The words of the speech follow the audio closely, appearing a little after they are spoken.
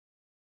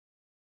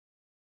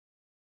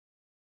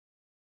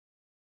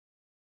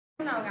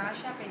நான் உங்க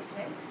ஆஷா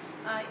பேசுறேன்.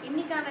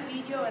 இன்னைக்கான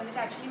வீடியோ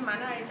வந்துட்டு ஆக்சுவலி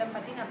மன அழுத்தம்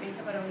பத்தி நான் பேச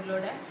போறேன்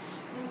உங்களோட.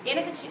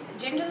 எனக்கு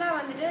ஜென்ரலா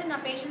வந்துட்டு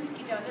நான் பேஷண்ட்ஸ்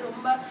கிட்ட வந்து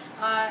ரொம்ப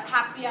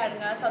ஹாப்பியா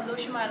இருங்க,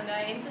 சந்தோஷமா இருங்க,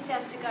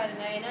 எந்தூசியாஸ்டிக்கா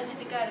இருங்க,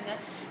 எனர்ஜெட்டிக்கா இருங்க,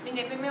 நீங்க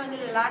எப்பயுமே வந்து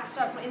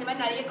ரிலாக்ஸ்டா இருக்கணும், இந்த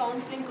மாதிரி நிறைய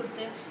கவுன்சிலிங்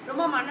கொடுத்து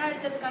ரொம்ப மன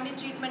அழுத்தத்துக்கான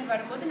ட்ரீட்மெண்ட்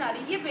வரும்போது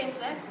நிறைய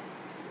பேசுவேன்.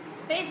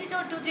 பேசிட்டு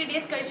ஒரு 2-3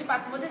 டேஸ் கழிச்சு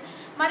பார்க்கும்போது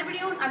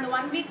மறுபடியும் அந்த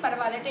 1 வீக்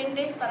பரவாயில்ல, 10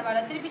 டேஸ்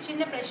பரவாயில்ல, திருப்பி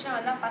சின்ன பிரச்சனை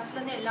வந்தால்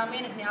ஃபர்ஸ்ட்லேருந்து எல்லாமே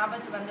எனக்கு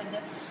ஞாபகத்துக்கு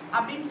வந்துடுது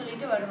அப்படின்னு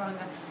சொல்லிட்டு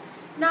வருவாங்க.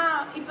 நான்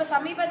இப்போ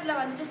சமீபத்தில்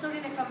வந்துட்டு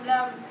சூரியன் எஃப்எம்ல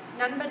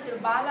நண்பர் திரு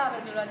பாலா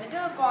அவர்கள் வந்துட்டு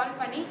கால்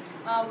பண்ணி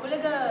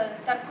உலக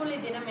தற்கொலை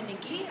தினம்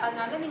இன்னைக்கு,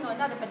 அதனால நீங்கள்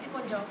வந்து அதை பற்றி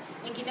கொஞ்சம்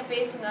என்கிட்ட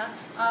பேசுங்க,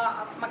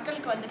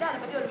 மக்களுக்கு வந்துட்டு அதை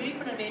பற்றி ஒரு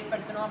விழிப்புணர்வு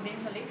ஏற்படுத்தணும்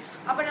அப்படின்னு சொல்லி.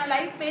 அப்போ நான்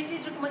லைவ்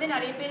பேசிகிட்டு இருக்கும்போதே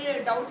நிறைய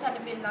பேர் டவுட்ஸ்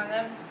அனுப்பியிருந்தாங்க.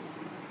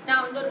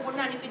 நான் வந்து ஒரு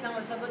பொண்ணு அனுப்பியிருந்தாங்க,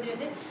 ஒரு சகோதரி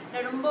வந்து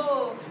நான் ரொம்ப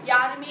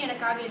யாருமே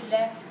எனக்காக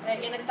இல்லை,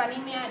 எனக்கு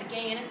தனிமையாக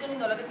இருக்கேன், எனக்குன்னு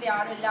இந்த உலகத்தில்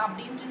யாரும் இல்லை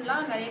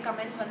அப்படின்ட்டுலாம் நிறைய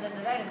கமெண்ட்ஸ்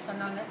வந்திருந்ததா எனக்கு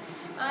சொன்னாங்க.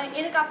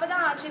 எனக்கு அப்போ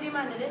தான்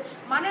ஆச்சரியமாக இருந்தது,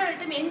 மன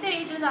அழுத்தம் எந்த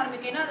ஏஜ்லேருந்து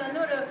ஆரம்பிக்கும். ஏன்னா அது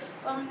வந்து ஒரு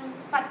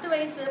 10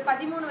 வயசு,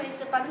 13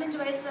 வயசு,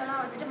 15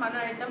 வயசுலலாம் வந்துட்டு மன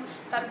அழுத்தம்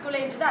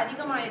தற்கொலைன்றது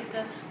அதிகமாக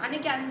இருக்குது.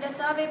 அன்றைக்கி அந்த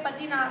சர்வே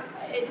பற்றி நான்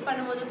இது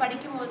பண்ணும்போது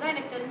படிக்கும்போது தான்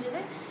எனக்கு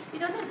தெரிஞ்சது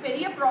இது வந்து ஒரு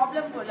பெரிய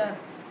ப்ராப்ளம் போல்.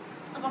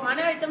 அப்போ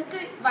மன அழுத்தம்க்கு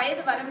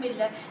வயது வரம்பு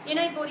இல்லை.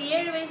 ஏன்னா இப்போ ஒரு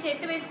 7 வயசு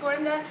 8 வயசு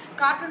குழந்தை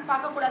கார்ட்டூன்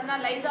பார்க்கக்கூடாதுன்னா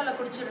லைசால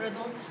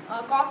குடிச்சிடுறதும்,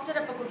 காஃப்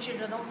சிரப்பை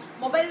குடிச்சிடுறதும்,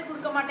 மொபைல்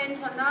கொடுக்க மாட்டேன்னு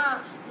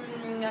சொன்னால்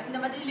இந்த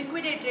மாதிரி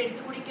லிக்விடேட்டர்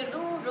எடுத்து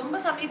குடிக்கிறதும் ரொம்ப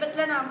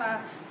சமீபத்தில் நாம்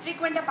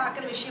ஃப்ரீக்வெண்ட்டாக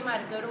பார்க்குற விஷயமா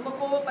இருக்குது. ரொம்ப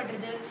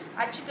கோவப்படுறது,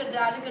 அடிச்சுக்கிறது,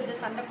 அழுகிறது,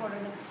 சண்டை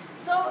போடுறது.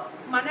 ஸோ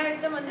மன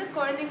அழுத்தம் வந்து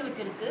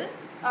குழந்தைங்களுக்கு இருக்குது,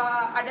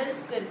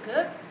 அடல்ட்ஸ்க்கு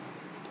இருக்குது,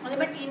 அதே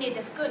மாதிரி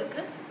டீனேஜர்ஸ்க்கும்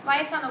இருக்குது,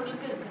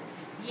 வயசானவங்களுக்கு இருக்குது.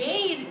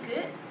 ஏன்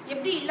இருக்குது,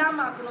 எப்படி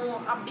இல்லாமல் ஆக்கணும்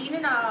அப்படின்னு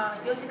நான்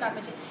யோசிக்க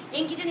ஆரம்பிச்சேன்.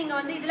 என்கிட்ட நீங்கள்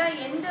வந்து இதெல்லாம்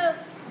எந்த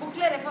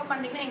புக்கில் ரெஃபர்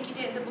பண்ணிங்கன்னா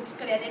என்கிட்ட எந்த புக்ஸ்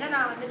கிடையாது. ஏன்னா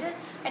நான் வந்துட்டு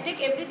I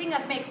take every thing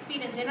as my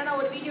experience. ஏன்னா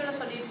நான் ஒரு வீடியோவில்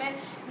சொல்லியிருப்பேன்,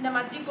 இந்த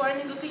மாதிரி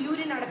குழந்தைங்களுக்கு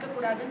யூரின்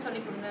நடக்கக்கூடாதுன்னு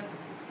சொல்லி கொடுங்க.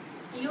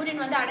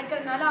 யூரின் வந்து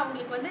அடக்கிறதுனால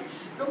அவங்களுக்கு வந்து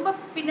ரொம்ப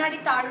பின்னாடி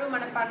தாழ்வு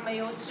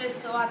மனப்பான்மையோ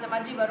ஸ்ட்ரெஸ்ஸோ அந்த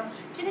மாதிரி வரும்.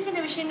 சின்ன சின்ன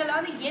விஷயங்கள்லாம்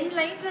வந்து என்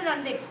லைஃப்பில்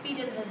நடந்த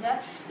எக்ஸ்பீரியன்ஸஸை,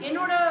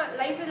 என்னோட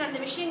லைஃப்பில் நடந்த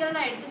விஷயங்களை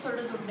நான் எடுத்து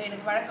சொல்கிறது உண்டு,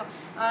 எனக்கு வழக்கம்.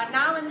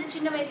 நான் வந்து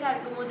சின்ன வயசாக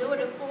இருக்கும்போது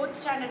ஒரு 4th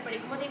ஸ்டாண்டர்ட்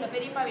படிக்கும்போது எங்கள்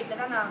பெரியப்பா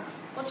வீட்டில் தான் நான்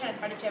 4th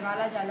ஸ்டாண்டர்ட் படித்தேன்,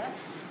 வாலாஜாவில்.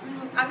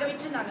 அங்கே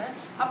விட்டுருந்தாங்க.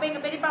 அப்போ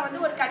எங்கள் பெரியப்பா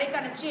வந்து ஒரு கடைக்கு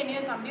அனுப்பிச்சு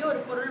என்னையும் தம்பியும்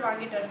ஒரு பொருள்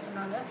வாங்கிட்டு வர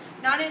சொன்னாங்க.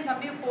 நானும் என்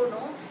தம்பியும்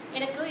போனோம்.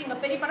 எனக்கு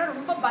எங்கள் பெரியப்பானா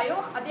ரொம்ப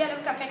பயம், அதே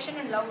அளவுக்கு அஃபெக்ஷன்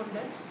அண்ட் லவ்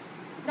உண்டு.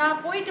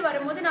 நான் போயிட்டு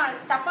வரும்போது நான்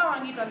தப்பாக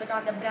வாங்கிட்டு வந்துட்டேன்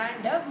அந்த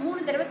பிராண்டை.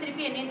 3 தடவை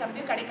திருப்பி என்னையும்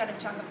தம்பியும் கடைக்கு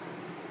அனுப்பிச்சாங்க.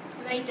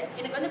 நைட்டு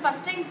எனக்கு வந்து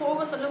ஃபஸ்ட் டைம்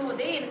போக சொல்லும்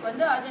போதே எனக்கு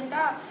வந்து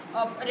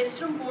அர்ஜென்ட்டாக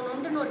ரெஸ்ட் ரூம்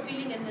போகணுன்ட்டு ஒரு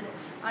ஃபீலிங் இருந்தது.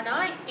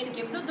 ஆனால்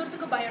எனக்கு எவ்வளோ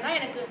தூரத்துக்கு பயம்னா,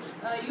 எனக்கு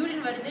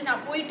யூரின் வருது,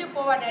 நான் போயிட்டு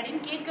போவா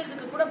டேடின்னு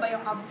கேட்கறதுக்கு கூட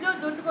பயம், அவ்வளோ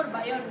தூரத்துக்கு ஒரு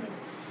பயம் இருந்தது.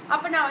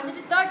 அப்போ நான்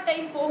வந்துட்டு 3rd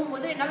டைம்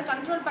போகும்போது என்னால்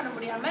கண்ட்ரோல் பண்ண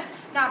முடியாமல்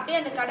நான் அப்படியே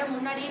அந்த கடை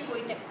முன்னாடியே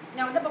போயிட்டேன்.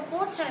 நான் வந்து அப்போ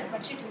 4th ஸ்டாண்டர்ட்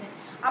படிச்சுட்டு இருந்தேன்.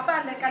 அப்போ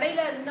அந்த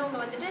கடையில் இருந்தவங்க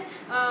வந்துட்டு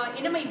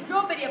என்னம்மா இவ்வளோ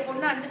பெரிய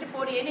பொண்ணாக இருந்துட்டு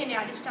போறியேன்னு என்னை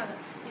அடிச்சிட்டாங்க.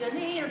 இது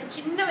வந்து என்னோட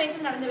சின்ன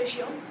வயசில் நடந்த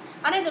விஷயம்,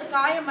 ஆனால் இது ஒரு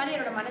காயம் மாதிரி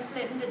என்னோட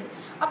மனசில் இருந்தது.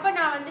 அப்போ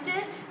நான் வந்துட்டு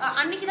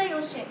அன்றைக்கி தான்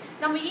யோசித்தேன்,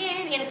 நம்ம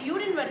ஏன் எனக்கு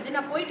யூரின் வருது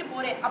நான் போயிட்டு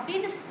போகிறேன்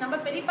அப்படின்னு நம்ம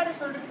பெரியப்பாட்ட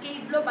சொல்கிறதுக்கே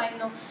இவ்வளோ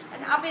பயந்தோம்.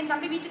 அப்போ என்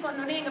தம்பி வீட்டுக்கு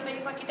வந்தோடனே எங்கள்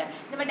பெரியப்பா கிட்ட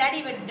இந்த மாதிரி டேடி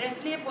இவன்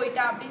ட்ரெஸ்லேயே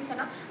போயிட்டா அப்படின்னு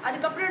சொன்னால்,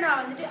 அதுக்கப்புறம் நான்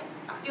வந்துட்டு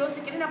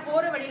யோசிக்கிறேன், நான்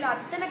போகிற வழியில்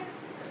அத்தனை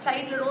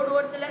சைடில் ரோடு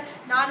ஓரத்தில்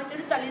 4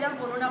 தெரு தள்ளி தான்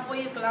போகணும், நான்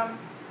போயிருக்கலாம்,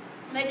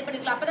 நான் இது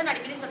பண்ணிக்கலாம். அப்போ தான் நான்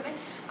அடிக்கடி சொல்வேன்,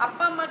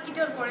 அப்பா அம்மா கிட்ட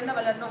ஒரு குழந்தை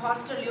வளரணும்,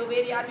 ஹாஸ்டல்லையோ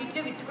வேறு யார்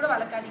வீட்லையோ விட்டு கூட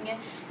வளர்க்காதீங்க.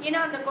 ஏன்னா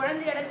அந்த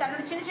குழந்தையோட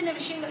தன்னோட சின்ன சின்ன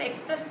விஷயங்களை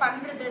எக்ஸ்பிரஸ்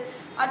பண்ணுறது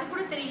அது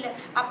கூட தெரியல.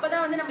 அப்போ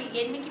தான் வந்து நம்ம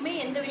என்றைக்குமே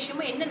எந்த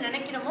விஷயமோ என்ன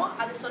நினைக்கிறோமோ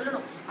அதை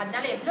சொல்லணும்.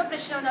 அதனால எவ்வளோ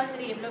பிரச்சனை வந்தாலும்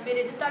சரி, எவ்வளோ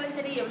பேர் எதிர்த்தாலும்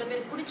சரி, எவ்வளோ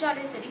பேர்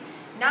பிடிச்சாலும் சரி,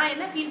 நான்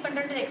என்ன ஃபீல்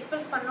பண்ணுறேன்றதை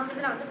எக்ஸ்பிரஸ்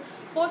பண்ணணுன்றது நான் வந்து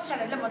 4th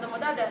ஸ்டாண்டர்டில்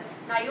மொதல் அதை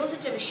நான்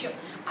யோசித்த விஷயம்.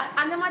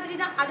 அந்த மாதிரி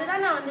தான்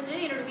அதுதான் நான் வந்துட்டு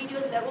என்னோடய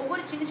வீடியோஸில்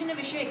ஒவ்வொரு சின்ன சின்ன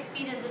விஷயம்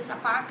எக்ஸ்பீரியன்ஸஸ்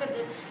நான்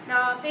பார்க்குறது,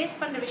 நான் ஃபேஸ்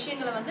பண்ணுற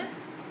விஷயங்களை வந்து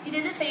இது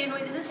இது செய்யணும்,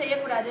 இது இது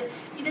செய்யக்கூடாது,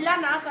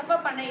 இதெல்லாம் நான்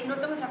சஃபர் பண்ணேன்,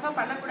 இன்னொருத்தவங்க சஃபர்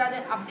பண்ணக்கூடாது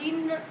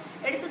அப்படின்னு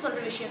எடுத்து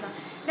சொல்கிற விஷயம் தான்.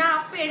 நான்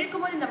அப்போ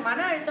எடுக்கும்போது இந்த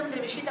மன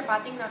அழுத்தம்ன்ற விஷயத்த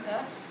பார்த்தீங்கன்னாக்க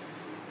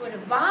ஒரு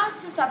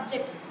வாஸ்ட்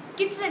சப்ஜெக்ட்.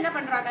 கிட்ஸ் என்ன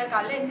பண்ணுறாங்க,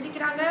 காலையில்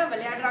எந்திரிக்கிறாங்க,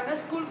 விளையாடுறாங்க,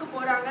 ஸ்கூலுக்கு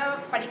போகிறாங்க,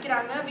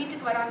 படிக்கிறாங்க,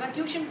 வீட்டுக்கு வராங்க,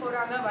 டியூஷன்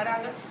போகிறாங்க,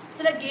 வராங்க,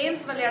 சில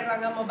கேம்ஸ்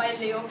விளையாடுறாங்க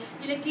மொபைல்லையோ,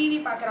 இல்லை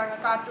டிவி பார்க்குறாங்க,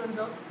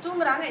 கார்ட்டூன்ஸோ,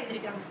 தூங்குறாங்க,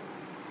 எந்திரிக்கிறாங்க.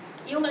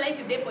 இவங்க லைஃப்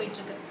இப்படியே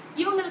போயிட்டுருக்கு.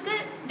 இவங்களுக்கு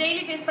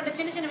டெய்லி ஃபேஸ் பண்ணுற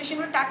சின்ன சின்ன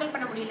விஷயங்களும் டேக்கிள்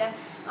பண்ண முடியல.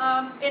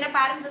 ஏன்னா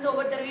பேரண்ட்ஸ் வந்து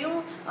ஒவ்வொரு தடவையும்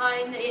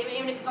இந்த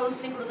இவனுக்கு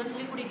கவுன்சிலிங் கொடுங்கன்னு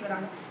சொல்லி கூட்டிகிட்டு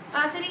வராங்க.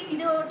 சரி,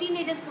 இது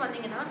டீனேஜர்ஸ்க்கு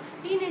வந்தீங்கன்னா,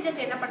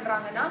 டீனேஜர்ஸ் என்ன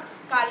பண்ணுறாங்கன்னா,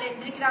 காலையில்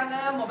எழுந்திரிக்கிறாங்க,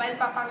 மொபைல்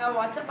பார்ப்பாங்க,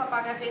 வாட்ஸ்அப்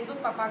பார்ப்பாங்க,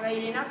 ஃபேஸ்புக் பார்ப்பாங்க,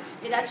 இல்லைன்னா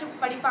ஏதாச்சும்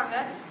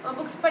படிப்பாங்க,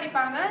 புக்ஸ்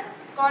படிப்பாங்க,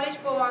 காலேஜ்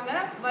போவாங்க,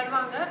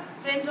 வருவாங்க,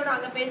 ஃப்ரெண்ட்ஸோட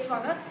அங்கே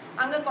பேசுவாங்க,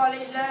 அங்கே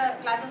காலேஜில்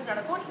கிளாஸஸ்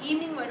நடக்கும்,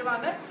 ஈவினிங்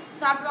வருவாங்க,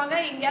 சாப்பிடுவாங்க,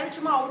 எங்கேயாவது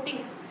சும்மா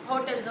அவுட்டிங்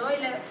ஹோட்டல்ஸோ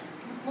இல்லை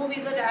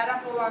மூவிஸோ ரேராக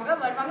போவாங்க,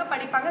 வருவாங்க,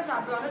 படிப்பாங்க,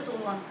 சாப்பிடுவாங்க,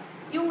 தூங்குவாங்க.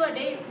 இவங்க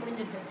டே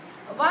முடிஞ்சிருது.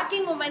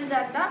 வாக்கிங்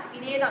உமன்ஸாக இருந்தால்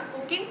இதே தான்,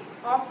 குக்கிங்,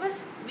 ஆஃபீஸ்,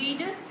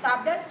 வீடு,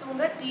 சாப்பிட,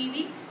 தூங்க,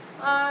 டிவி.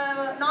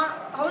 நான்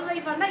ஹவுஸ்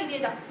ஒய்ஃபாக இருந்தால் இதே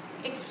தான்,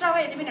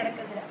 எக்ஸ்ட்ராவாக எதுவுமே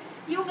நடக்கிறதில்ல.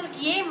 இவங்களுக்கு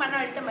ஏன் மன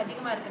அழுத்தம்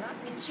அதிகமாக இருக்குன்னா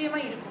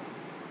நிச்சயமாக இருக்கும்.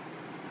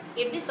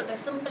 எப்படி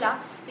சொல்கிறேன், சிம்பிளாக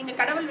நீங்கள்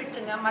கடவுள்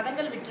விட்டுருங்க,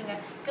 மதங்கள் விட்டுருங்க,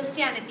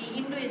 கிறிஸ்டியானிட்டி,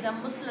 ஹிந்துயிசம்,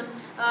 முஸ்லிம்,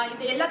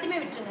 இது எல்லாத்தையுமே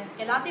விட்டுருங்க.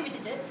 எல்லாத்தையும்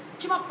விட்டுட்டு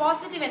சும்மா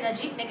பாசிட்டிவ்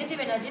எனர்ஜி,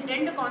 நெகட்டிவ் எனர்ஜின்னு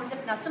 2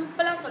 கான்செப்ட் நான்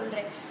சிம்பிளாக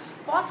சொல்கிறேன்.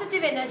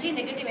 Positive energy,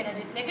 negative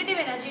energy.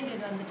 Negative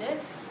எனர்ஜின்றது வந்துட்டு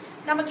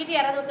நம்மக்கிட்ட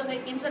யாராவது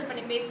ஒருத்தவங்க இன்சல்ட்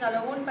பண்ணி பேசினாலோ,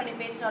 ஓன் பண்ணி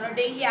பேசினாலோ,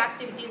 டெய்லி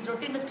ஆக்டிவிட்டீஸ்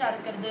ரொட்டீனிஸ்டாக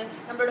இருக்கிறது,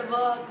 நம்மளோட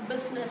work,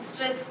 business,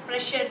 stress,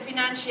 pressure,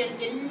 financial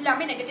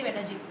எல்லாமே நெகட்டிவ்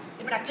எனர்ஜி.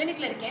 இப்போ நான்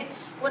கிளினிக்கில் இருக்கேன்,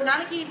 ஒரு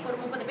நாளைக்கு ஒரு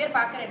 30 பேர்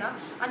பார்க்குறேன்னா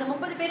அந்த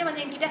 30 பேர்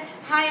வந்து என்கிட்ட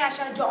ஹாய்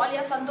ஆஷா,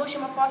 ஜாலியாக,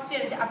 சந்தோஷமாக, பாசிட்டிவ்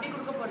எனர்ஜி அப்படி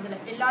கொடுக்க போகிறதில்ல.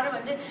 எல்லாரும்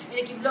வந்து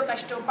எனக்கு இவ்வளோ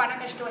கஷ்டம், பண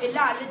கஷ்டம்,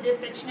 எல்லாம் அழுது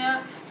பிரச்சனை,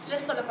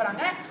 ஸ்ட்ரெஸ் சொல்ல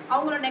போகிறாங்க.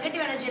 அவங்களோட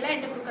நெகட்டிவ் எனர்ஜி எல்லாம்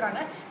என்கிட்ட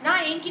கொடுக்குறாங்க.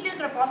 நான் என்கிட்ட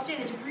இருக்கிற பாசிட்டிவ்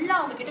எனர்ஜி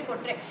ஃபுல்லாக அவங்க கிட்ட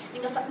கொட்டுறேன்.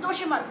 நீங்கள்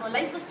சந்தோஷமாக இருக்கணும்,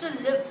 லைஃப் இஸ் டு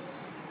லிவ்.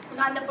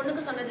 நான் அந்த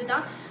பொண்ணுக்கு சொன்னது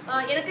தான்,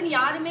 எனக்குன்னு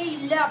யாருமே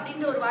இல்லை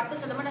அப்படின்ற ஒரு வார்த்தை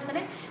சொல்லும்போது நான்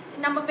சொன்னேன்,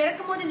 நம்ம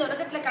பிறக்கும் போது இந்த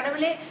உலகத்தில்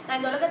கடவுளே நான்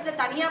இந்த உலகத்தில்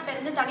தனியாக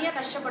பிறந்து தனியாக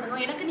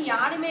கஷ்டப்படணும், எனக்குன்னு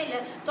யாருமே இல்லை,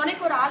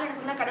 துணைக்கு ஒரு ஆள்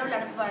அனுப்புனா கடவுள்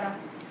அனுப்புவாரா?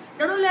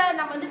 நடுவில்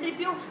நம்ம வந்து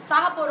திருப்பியும்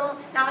சாக போகிறோம்,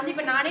 நான் வந்து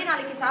இப்போ நானே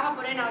நாளைக்கு சாக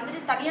போகிறேன், நான்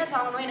வந்துட்டு தனியாக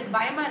சாகணும், எனக்கு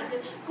பயமாக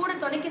இருக்குது, கூட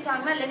துணைக்கு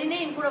சாகினா லெனினே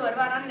என் கூட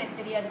வருவாரான்னு எனக்கு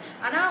தெரியாது.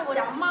 ஆனால்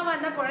ஒரு அம்மாவாக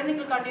இருந்தால்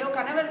குழந்தைங்களுக்காண்டியோ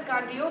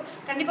கணவருக்காண்டியோ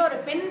கண்டிப்பாக ஒரு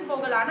பெண்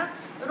போகலாம். ஆனால்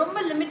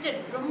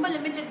ரொம்ப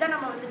லிமிட்டட் தான்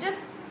நம்ம வந்துட்டு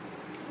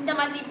இந்த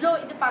மாதிரி இவ்வளோ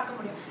இது பார்க்க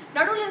முடியும்.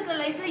 நடுவில் இருக்கிற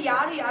லைஃப்பில்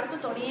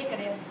யாருக்கும் துணையே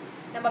கிடையாது.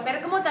 நம்ம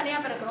பிறக்கமோ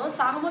தனியாக பிறக்கணும்,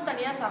 சாகமோ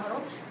தனியாக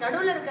சாகணும்.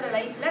 நடுவில் இருக்கிற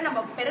லைஃப்பில் நம்ம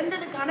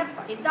பிறந்ததுக்கான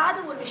ஏதாவது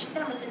ஒரு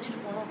விஷயத்த நம்ம செஞ்சுட்டு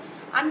போகணும்.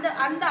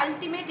 அந்த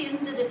அல்டிமேட்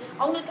இருந்தது.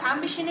 அவங்களுக்கு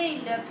ஆம்பிஷனே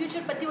இல்லை,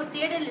 ஃப்யூச்சர் பற்றி ஒரு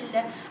தேடல்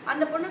இல்லை.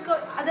 அந்த பொண்ணுக்கு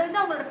அதை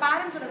வந்து அவங்களோட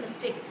பேரண்ட்ஸோட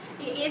மிஸ்டேக்.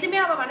 எதுவுமே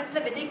அவள்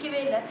மனசில்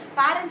விதைக்கவே இல்லை.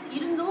 பேரண்ட்ஸ்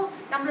இருந்தும்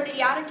நம்மளுடைய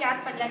யாரும்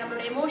கேர் பண்ணல,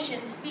 நம்மளோட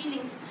எமோஷன்ஸ்,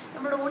 ஃபீலிங்ஸ்,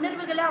 நம்மளோட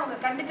உணர்வுகளை அவங்க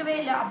கண்டுக்கவே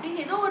இல்லை.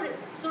 அப்படின்னு ஏதோ ஒரு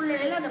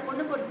சூழ்நிலையில் அந்த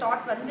பொண்ணுக்கு ஒரு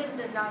தாட்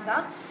வந்திருந்ததுனால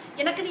தான்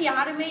எனக்குன்னு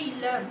யாருமே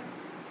இல்லை,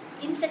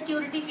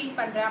 இன்செக்யூரிட்டி ஃபீல்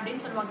பண்ணுறேன்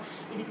அப்படின்னு சொல்லுவாங்க.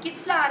 இது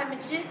கிட்ஸில்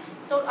ஆரம்பித்து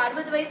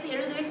 60 வயசு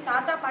 70 வயசு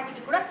தாத்தா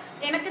பாட்டிக்கு கூட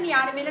எனக்குன்னு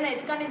யாருமே இல்லை, நான்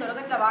எதுக்கான இந்த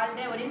உலகத்தில்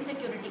வாழ்கிறேன், ஒரு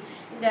இன்செக்யூரிட்டி.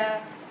 இந்த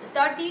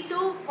 30 to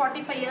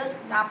 45 இயர்ஸ்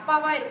இந்த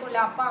அப்பாவாக இருக்கும்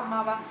இல்லை, அப்பா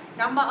அம்மாவா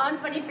நம்ம ஏர்ன்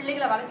பண்ணி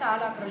பிள்ளைகளை வளர்த்து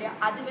ஆளாக்குறோம் இல்லையா,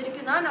 அது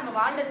வரைக்கும் தான் நம்ம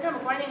வாழ்றதுக்கு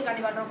நம்ம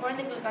குழந்தைங்களுக்காண்டி வாழ்கிறோம்,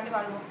 குழந்தைங்களுக்காண்டி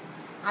வாழ்வோம்.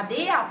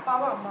 அதே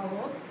அப்பாவோ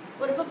அம்மாவோ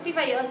ஒரு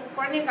 55 இயர்ஸ்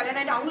குழந்தைங்க கல்யாணம்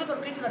ஆகிட்டு அவங்களுக்கு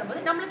ஒரு கிட்ஸ்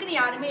வரும்போது நம்மளுக்குன்னு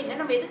யாருமே இல்லை,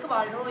 நம்ம எதுக்கு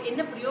வாழ்கிறோம்,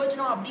 என்ன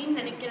பிரயோஜனம் அப்படின்னு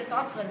நினைக்கிற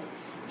தாட்ஸ் வருது.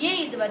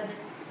 ஏன் இது வருது?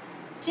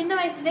 சின்ன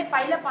வயசுலேயே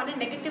பைலப்பான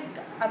நெகட்டிவ்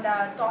அந்த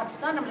தாட்ஸ்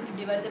தான் நம்மளுக்கு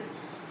இப்படி வருது.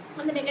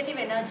 அந்த நெகட்டிவ்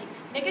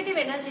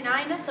எனர்ஜி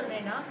நான் என்ன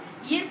சொல்கிறேன்னா,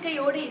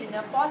 இயற்கையோடு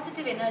இருங்க.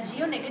 பாசிட்டிவ்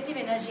எனர்ஜியும் நெகட்டிவ்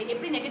எனர்ஜி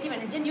எப்படி நெகட்டிவ்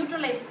எனர்ஜியை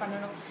நியூட்ரலைஸ்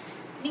பண்ணணும்.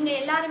 நீங்கள்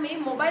எல்லாருமே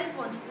மொபைல்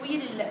ஃபோன்ஸ்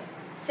உயிர் இல்லை,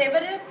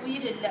 செவரு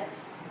உயிர் இல்லை,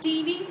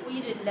 டிவி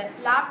உயிர் இல்லை,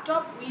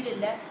 லேப்டாப் உயிர்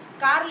இல்லை,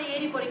 காரில்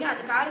ஏறி போகிறீங்க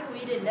அந்த காருக்கு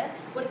உயிர் இல்லை,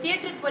 ஒரு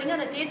தியேட்டருக்கு போகிறீங்க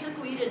அந்த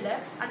தியேட்டருக்கு உயிர் இல்லை,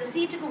 அந்த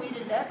சீட்டுக்கு உயிர்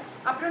இல்லை,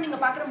 அப்புறம்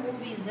நீங்கள் பார்க்குற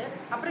மூவிஸு,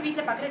 அப்புறம்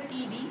வீட்டில் பார்க்குற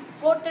டிவி,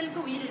 ஹோட்டலுக்கு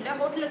உயிர் இல்லை,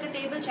 ஹோட்டலுக்கு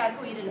டேபிள்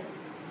சேருக்கு உயிர் இல்லை.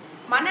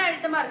 மன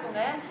அழுத்தமாக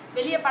இருக்குங்க.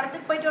 வெளியே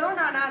படத்துக்கு போயிட்டு வரோம்,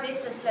 நான் அதே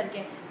ஸ்ட்ரெஸ்ஸில்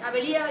இருக்கேன். நான்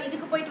வெளியே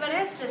இதுக்கு போயிட்டு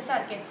வரேன், ஸ்ட்ரெஸ்ஸாக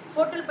இருக்கேன்.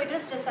 ஹோட்டல் போயிட்டு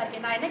வர ஸ்ட்ரெஸ்ஸாக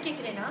இருக்கேன். நான் என்ன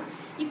கேட்குறேன்னா,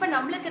 இப்போ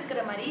நம்மளுக்கு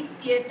இருக்கிற மாதிரி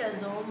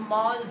தியேட்டர்ஸோ,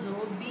 மால்ஸோ,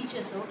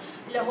 பீச்சஸோ,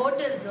 இல்லை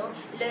ஹோட்டல்ஸோ,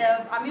 இல்லை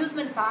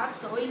அம்யூஸ்மெண்ட்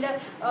பார்க்ஸோ, இல்லை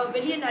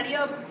வெளியே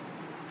நிறைய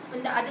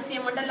இந்த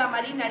அதிசயம் மண்டலா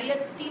மாதிரி நிறைய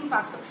தீம்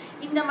பார்க்ஸோ,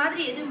 இந்த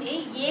மாதிரி எதுவுமே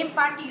என்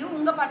பாட்டியும்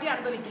உங்கள் பாட்டியும்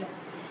அனுபவிக்கல.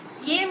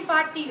 என்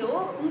பாட்டியோ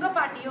உங்கள்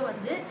பாட்டியோ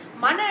வந்து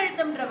மன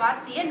அழுத்தம்ன்ற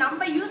வார்த்தையை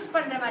நம்ம யூஸ்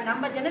பண்ணுறவன்,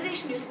 நம்ம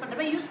ஜெனரேஷன் யூஸ்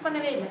பண்ணுறவன் யூஸ்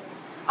பண்ணவே இல்லை.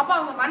 அப்போ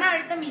அவங்க மன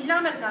அழுத்தம்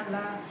இல்லாமல்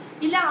இருந்தாங்களா?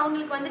 இல்லை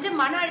அவங்களுக்கு வந்துட்டு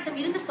மன அழுத்தம்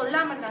இருந்து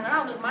சொல்லாமல் இருந்தாங்கன்னா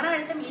அவங்களுக்கு மன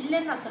அழுத்தம்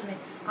இல்லைன்னு நான்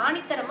சொல்வேன்.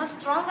 ஆணித்தரமாக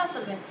ஸ்ட்ராங்காக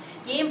சொல்வேன்.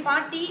 என்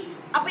பாட்டி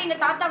அப்போ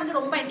எங்கள் தாத்தா வந்து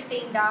ரொம்ப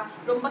என்டர்டெயின்டா,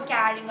 ரொம்ப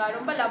கேரிங்கா,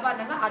 ரொம்ப லவ்வாக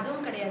இருந்தாங்க,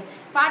 அதுவும் கிடையாது.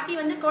 பாட்டி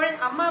வந்து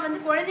அம்மா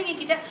வந்து குழந்தைங்க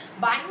கிட்ட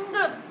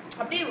பயங்கர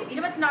அப்படியே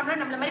 24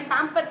 நாள் நம்மள மாதிரி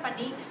பேம்பர்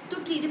பண்ணி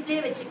தூக்கி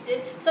இடுப்புலேயே வச்சுக்கிட்டு,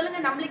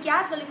 சொல்லுங்கள் நம்மளுக்கு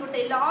யார் சொல்லிக்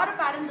கொடுத்த? எல்லாரும்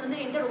பேரண்ட்ஸ் வந்து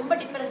என்கிட்ட ரொம்ப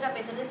டிப்ரெஸ்டாக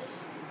பேசுறது,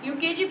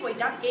 யூகேஜி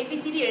போயிட்டா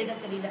ஏபிசிடி எழுத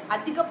தெரியல,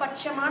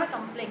 அதிகபட்சமான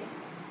கம்ப்ளைண்ட்.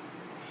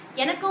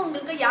 எனக்கும்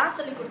உங்களுக்கு யார்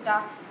சொல்லிக் கொடுத்தா?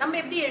 நம்ம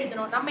எப்படி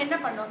எழுதணும், நம்ம என்ன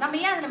பண்ணோம், நம்ம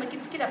ஏன் அதை நம்ம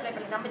கிட்ஸ் கிட்ட அப்ளை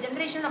பண்ணல? நம்ம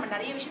ஜென்ரேஷன் நம்ம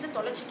நிறைய விஷயத்த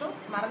தொலைச்சிட்டோம்,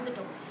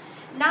 மறந்துட்டோம்.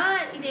 நான்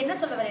இது என்ன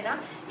சொல்ல வரேன்னா,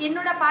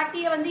 என்னோட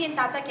பாட்டியை வந்து என்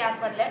தாத்தா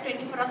கேர் பண்ணல,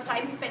 24 hours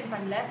டைம் ஸ்பெண்ட்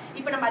பண்ணல.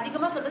 இப்போ நம்ம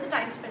அதிகமாக சொல்கிறது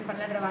டைம் ஸ்பெண்ட்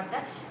பண்ணலன்ற வார்த்தை.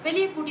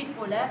 வெளியே கூட்டிகிட்டு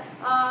போகல,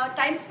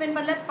 டைம் ஸ்பெண்ட்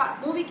பண்ணல,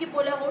 மூவிக்கு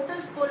போகல,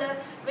 ஹோட்டல்ஸ் போகல,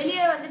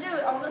 வெளியே வந்துட்டு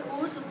அவங்க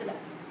ஊர் சுற்றலை.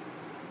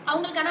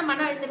 அவங்களுக்கான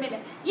மன அழுத்தமே இல்லை.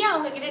 ஏன்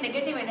அவங்க கிட்ட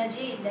நெகட்டிவ்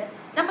எனர்ஜியே இல்லை?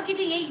 நம்ம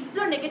கிட்ட ஏன்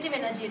இவ்வளோ நெகட்டிவ்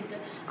எனர்ஜி இருக்கு?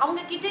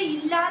 அவங்க கிட்ட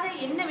இல்லாத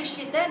என்ன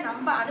விஷயத்த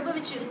நம்ம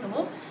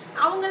அனுபவிச்சிருந்தோமோ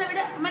அவங்கள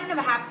விட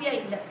நம்ம ஹாப்பியா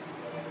இல்லை.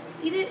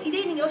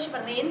 இதே நீங்க யோசிச்சு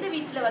பாருங்க, எந்த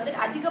வீட்டில் வந்து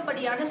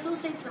அதிகப்படியான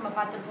சூசைட்ஸ் நம்ம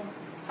பார்த்துருக்கோம்?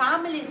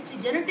 Family history,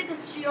 genetic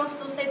history of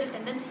suicidal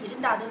tendency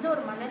இருந்தால் அது வந்து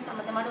ஒரு மன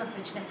சம்மந்தமான ஒரு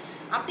பிரச்சனை.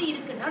 அப்படி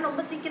இருக்குன்னா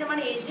ரொம்ப சீக்கிரமான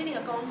ஏஜ்லேயே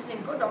நீங்கள்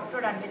கவுன்சிலிங்கோ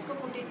டாக்டரோட அட்வைஸ்க்கோ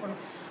கூட்டிகிட்டு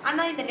போகணும்.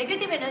 ஆனால் இந்த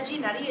நெகட்டிவ் எனர்ஜி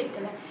நிறைய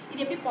இருக்குல்ல,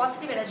 இது எப்படி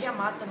பாசிட்டிவ்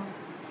எனர்ஜியாக மாற்றணும்?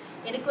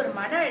 எனக்கு ஒரு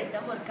மன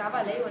அழுத்தம், ஒரு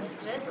கவலை, ஒரு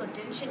ஸ்ட்ரெஸ், ஒரு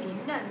டென்ஷன்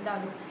என்ன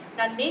இருந்தாலும்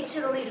நான்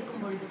நேச்சரோடு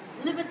இருக்கும் பொழுது,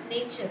 லிவ் வித்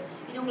நேச்சர்.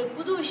 இது உங்களுக்கு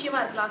புது விஷயமா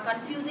இருக்கலாம்,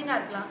 கன்ஃபியூசிங்காக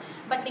இருக்கலாம்.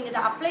 பட் நீங்கள்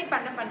இதை அப்ளை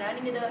பண்ண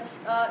நீங்கள் இதை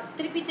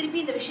திருப்பி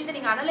இந்த விஷயத்தை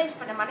நீங்கள் அனலைஸ்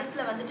பண்ண,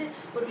 மனசில் வந்துட்டு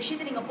ஒரு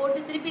விஷயத்தை நீங்கள்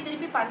போட்டு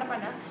திருப்பி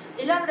பண்ண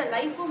எல்லாரோட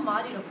லைஃப்பும்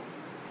மாறிடும்.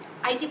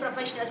 ID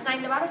professionals. நான்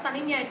இந்த வாரம்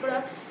சனி ஞாயிறு கூட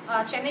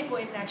சென்னை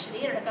போயிருந்தேன்.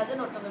 ஆக்சுவலி என்னோட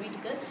கசின் ஒருத்தவங்க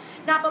வீட்டுக்கு.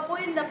 நான் அப்போ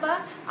போயிருந்தப்ப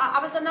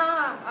அவ சொன்னா,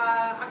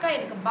 அக்கா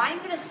எனக்கு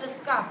பயங்கர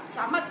ஸ்ட்ரெஸ்க்கா,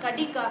 செம்ம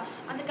கடிக்கா.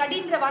 அந்த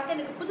கடின்ற வார்த்தை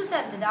எனக்கு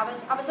புதுசாக இருந்தது.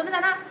 அவ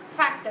சொன்னதானா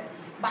ஃபேக்ட்.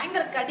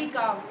 பயங்கர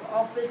கடிக்கா,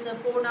 ஆஃபீஸ்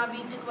போனால்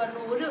வீட்டுக்கு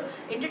வரணும், ஒரு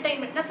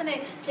என்டர்டைன்மெண்ட். நான்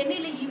சொன்னேன்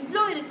சென்னையில்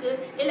இவ்வளோ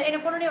இருக்குது, இல்லை என்ன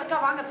போனோடனே அக்கா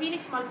வாங்க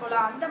ஃபீனிக்ஸ் மால்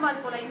போகலாம், அந்த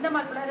மால் போகலாம், இந்த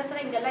மால் போகலாம். என்ன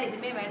சொன்னேன் இங்கெல்லாம்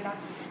எதுவுமே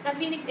வேண்டாம், நான்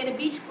ஃபீனிக்ஸ் என்னை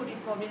பீச்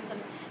கூட்டிகிட்டு போ அப்படின்னு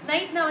சொல்லி.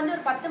 நைட் நான் வந்து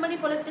ஒரு 10 மணி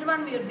போல்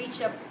திருவான்மையூர்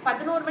பீச்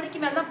 11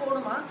 மணிக்கு மேலே தான்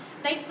போகணுமா.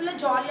 நைட்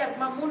ஃபுல்லாக ஜாலியாக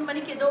இருக்குமா. 3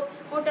 மணிக்கு ஏதோ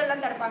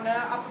ஹோட்டல்லாம் திறப்பாங்க,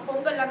 அப்போ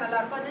பொங்கல்லாம்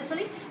நல்லாயிருக்கும். அது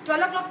சொல்லி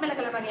 12 o'clock மேலே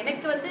கிளம்புறாங்க.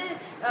 எனக்கு வந்து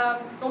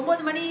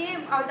 9 மணியே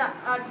அவ்வளோதான்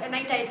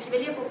நைட் ஆயிடுச்சு,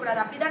 வெளியே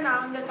போகக்கூடாது. அப்படி தான்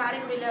நாங்கள்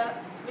காரைக்குடியில்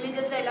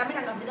வில்லேஜஸ்ல எல்லாமே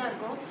நாங்கள் அப்படி தான்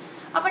இருக்கோம்.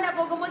 அப்போ நான்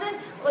போகும்போது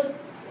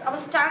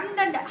ஸ்டண்ட்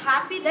அண்ட்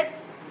ஹாப்பி தட்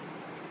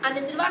அந்த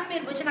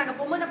திருவான்மையூர் பீச் நாங்கள்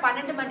போகும்போது நான்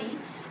 12 மணி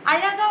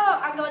அழகாக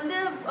அங்கே வந்து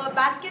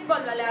பாஸ்கெட்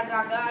பால்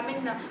விளையாடுறாங்க. ஐ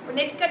மீன்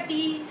நெட்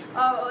கட்டி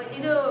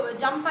இது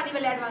ஜம்ப் பண்ணி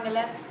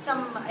விளையாடுவாங்கல்ல,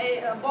 சம்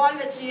பால்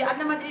வச்சு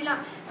அந்த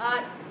மாதிரிலாம்.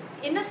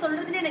 என்ன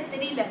சொல்கிறதுன்னு எனக்கு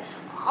தெரியல,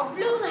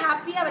 அவ்வளோ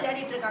ஹாப்பியாக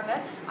விளையாடிட்டு இருக்காங்க.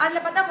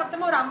 அதில் பார்த்தா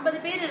மொத்தமாக ஒரு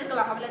 50 பேர்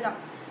இருக்கலாம், அவ்வளோதான்.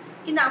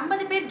 இந்த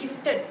 50 பேர்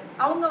கிஃப்டட்,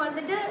 அவங்க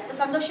வந்துட்டு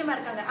சந்தோஷமா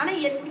இருக்காங்க.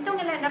 ஆனால்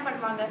மித்தவங்க எல்லாம் என்ன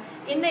பண்ணுவாங்க,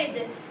 என்ன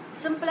இது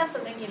சிம்பிளா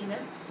சொல்றேன் கேளுங்க.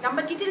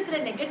 நம்ம கிட்ட இருக்கிற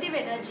நெகட்டிவ்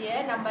எனர்ஜியை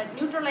நம்ம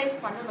நியூட்ரலைஸ்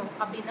பண்ணணும்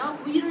அப்படின்னா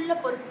உயிருள்ள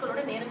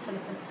பொருட்களோட நேரம்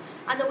செலுத்தணும்.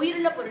 அந்த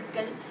உயிருள்ள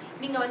பொருட்கள்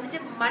நீங்க வந்துட்டு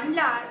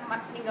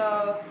மண்ணில், நீங்க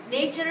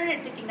நேச்சர்னு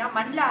எடுத்துக்கிட்டீங்கன்னா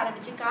மண்ணில்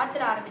ஆரம்பிச்சு,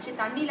 காத்துல ஆரம்பிச்சு,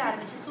 தண்ணியில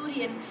ஆரம்பிச்சு,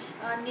 சூரியன்,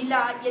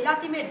 நிலா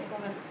எல்லாத்தையுமே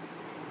எடுத்துக்கோங்க.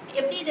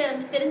 எப்படி இதை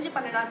வந்து தெரிஞ்சு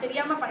பண்ணனா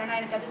தெரியாமல் பண்ணனா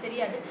எனக்கு அது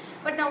தெரியாது.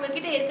 பட் நான்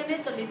உங்ககிட்ட ஏற்கனவே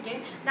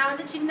சொல்லியிருக்கேன். நான்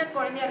வந்து சின்ன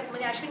குழந்தையா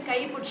இருக்கும்போது அஸ்வின் கை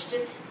பிடிச்சிட்டு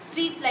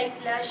ஸ்ட்ரீட்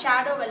லைட்டில்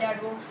ஷேடோ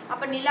விளையாடுவோம்.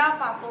 அப்போ நிலா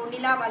பார்ப்போம்,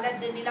 நிலா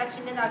வளருது, நிலா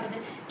சின்னதாகுது.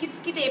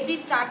 கிட்ஸ் கிட்ட எப்படி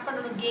ஸ்டார்ட்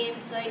பண்ணணும்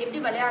கேம்ஸ்,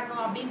 எப்படி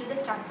விளையாடணும் அப்படின்றத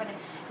ஸ்டார்ட் பண்ணேன்.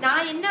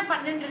 நான் என்ன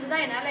பண்ணுன்றது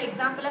தான் என்னால்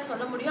எக்ஸாம்பிளாக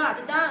சொல்ல முடியும்.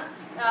 அதுதான்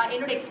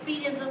என்னோட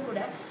எக்ஸ்பீரியன்ஸும்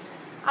கூட.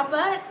 அப்போ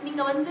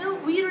நீங்கள் வந்து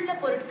உயிருள்ள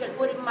பொருட்கள்,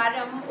 ஒரு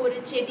மரம், ஒரு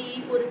செடி,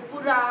 ஒரு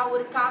புறா,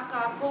 ஒரு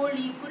காக்கா,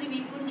 கோழி, குருவி,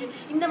 குஞ்சு,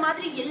 இந்த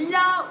மாதிரி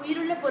எல்லா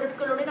உயிருள்ள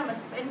பொருட்களோடு நம்ம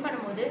ஸ்பெண்ட்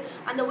பண்ணும்போது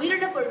அந்த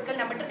உயிருள்ள பொருட்கள்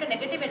நம்மகிட்ட இருக்க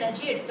நெகட்டிவ்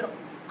எனர்ஜி எடுத்துரும்.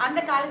 அந்த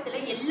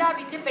காலத்தில் எல்லா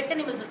வீட்லேயும் பெட்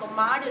அனிமல்ஸ் இருக்கும்.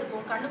 மாடு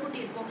இருக்கும், கண்ணுக்குட்டி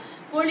இருக்கும்,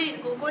 கோழி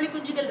இருக்கும், கோழி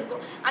குஞ்சுகள்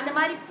இருக்கும், அந்த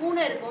மாதிரி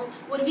பூனை இருக்கும்.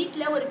 ஒரு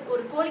வீட்டில்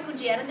ஒரு கோழி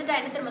குஞ்சு இறந்துட்டா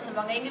என்ன தெரியுமா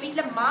சொல்லுவாங்க, எங்கள்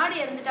வீட்டில் மாடு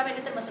இறந்துட்டாவே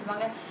என்ன தெரியுமா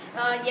சொல்லுவாங்க,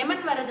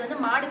 யமன் வர்றது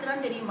வந்து மாடுக்கு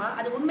தான் தெரியுமா.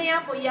 அது உண்மையா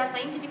பொய்யா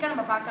சயின்டிஃபிக்காக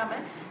நம்ம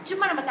பார்க்காம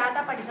சும்மா நம்ம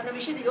தாத்தா பாட்டி சொன்ன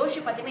விஷயத்தை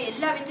யோசிச்சு பார்த்தீங்கன்னா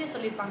எல்லா வீட்லையும்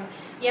சொல்லியிருப்பாங்க,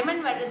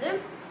 யமன் வர்றது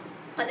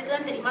அதுக்கு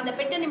தான் தெரியுமா. அந்த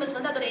பெட் அனிமல்ஸ்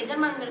வந்து அதோட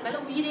எஜமான்கள் மேலே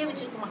உயிரே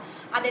வச்சிருக்குமா.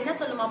 அது என்ன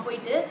சொல்லுமா,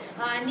 போயிட்டு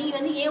நீ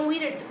வந்து ஏன்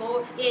உயிர் எடுத்துக்கோ,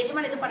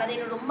 எஜமான் எதுவும் பண்ணாது,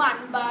 என்னோட ரொம்ப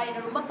அன்பா,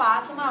 என்னோட ரொம்ப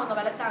பாசமாக அவங்க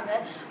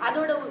வளர்த்தாங்க,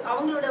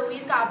 அவங்களோட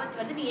உயிருக்கு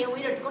ஆபத்து வந்து நீ ஏன்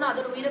உயிர் எடுத்துக்கணும்,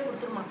 அதோட உயிரை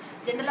கொடுத்துருமா.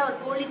 ஜென்ரலாக ஒரு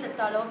கோழி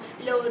செத்தாலோ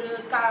இல்லை ஒரு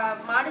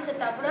மாடு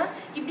செத்தா கூட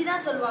இப்படி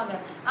தான் சொல்லுவாங்க.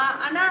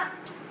 ஆனால்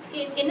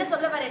என்ன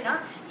சொல்ல வரேன்னா,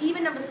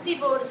 ஈவன் நம்ம சுற்றி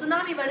இப்போ ஒரு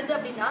சுனாமி வருது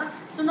அப்படின்னா,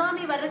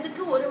 சுனாமி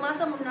வர்றதுக்கு 1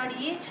 மாதம்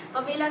முன்னாடியே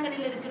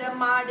வேளாங்கண்ணியில் இருக்கிற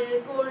மாடு,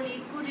 கோழி,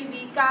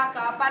 குருவி,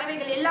 காக்கா,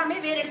 பறவைகள் எல்லாமே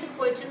வேறு இடத்துக்கு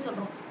போயிடுச்சுன்னு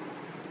சொல்கிறோம்.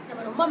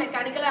 நம்ம ரொம்ப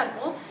மெக்கானிக்கலாக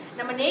இருக்கும்.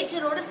 நம்ம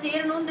நேச்சரோடு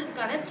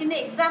சேரணுன்றதுக்கான சின்ன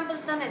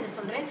எக்ஸாம்பிள்ஸ் தான் நான் இதை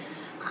சொல்கிறேன்.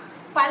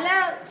 பல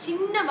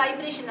சின்ன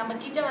வைப்ரேஷன் நம்ம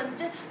கிட்ட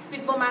வந்துட்டு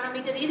ஸ்பிக்போ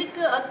மேனோமீட்டர்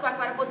இருக்கு,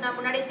 எர்த்குவேக் வரப்போது நான்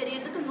முன்னாடியே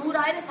தெரியறதுக்கு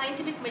 100,000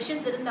 சயின்டிஃபிக்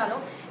மிஷின்ஸ்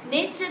இருந்தாலும்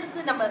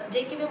நேச்சருக்கு நம்ம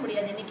ஜெயிக்கவே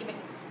முடியாது என்றைக்குமே.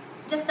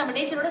 ஜஸ்ட் நம்ம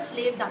நேச்சரோட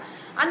ஸ்லேவ் தான்.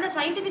 அந்த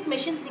சயின்டிஃபிக்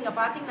மெஷின்ஸ் நீங்கள்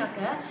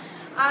பார்த்தீங்கன்னாக்க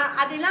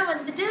அதெல்லாம்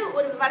வந்துட்டு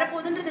ஒரு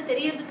வரப்போகுதுன்றது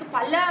தெரியறதுக்கு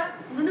பல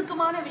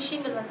நுணுக்கமான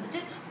விஷயங்கள்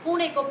வந்துட்டு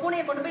பூனையை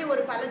கொண்டு போய்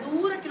ஒரு பல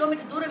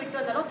கிலோமீட்டர் தூரம்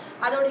விட்டு வந்தாலும்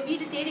அதோட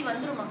வீடு தேடி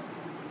வந்துருமா.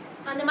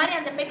 அந்த மாதிரி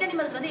அந்த பெட்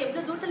அனிமல்ஸ் வந்து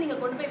எவ்வளோ தூரத்தில் நீங்கள்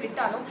கொண்டு போய்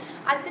விட்டாலும்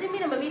அது திரும்பி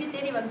நம்ம வீடு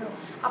தேடி வந்துடும்.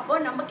 அப்போ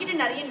நம்மக்கிட்ட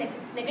நிறைய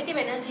நெகட்டிவ்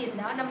எனர்ஜி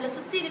இருந்தால் நம்மளை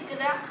சுற்றி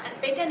இருக்கிற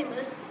பெட்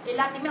அனிமல்ஸ்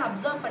எல்லாத்தையுமே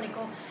அப்சர்வ்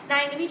பண்ணிக்கும்.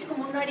 நான் எங்கள் வீட்டுக்கு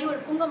முன்னாடி ஒரு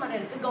புங்க மரம்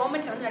இருக்குது,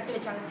 கவர்மெண்ட்டில் வந்து நட்டு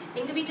வச்சாங்க.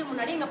 எங்கள் வீட்டுக்கு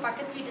முன்னாடி எங்கள்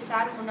பக்கத்து வீட்டு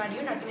சார்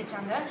முன்னாடியும் நட்டு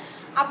வச்சாங்க.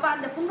 அப்போ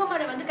அந்த புங்க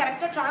மரம் வந்து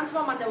கரெக்டாக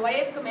டிரான்ஸ்ஃபார்ம் அந்த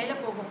ஒயருக்கு மேலே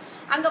போகும்.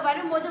 அங்கே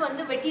வரும்போது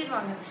வந்து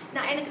வெட்டிடுவாங்க.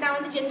 நான்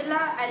வந்து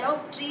ஜென்ரலாக I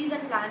love trees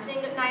and plants.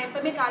 நான்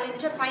எப்பவுமே காலையில்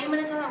இருந்துச்சு ஒரு 5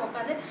 minutes தான்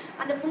உட்காந்து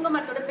அந்த புங்க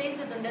மரத்தோட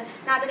பேசுறது உண்டு.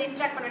 நான் அதோட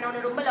இன்ட்ராக்ட் பண்ணேன்,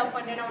 அவனை ரொம்ப லவ்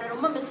பண்ணுறேன், அவனை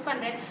ரொம்ப மிஸ்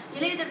பண்ணுறேன்.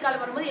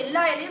 இலையுதிர்காலம் வரும்போது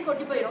எல்லா இலையும்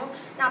கொட்டி போயிடும்.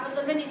 நான் அப்போ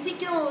சொல்வேன், நீ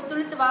சீக்கிரம்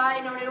துளுத்து வா,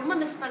 அவனை ரொம்ப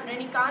மிஸ் பண்ணுறேன்,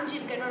 நீ காஞ்சி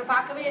இருக்க, என்னோட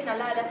பார்க்கவே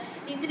நல்லா இல்லை,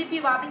 நீ திருப்பி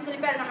வா அப்படின்னு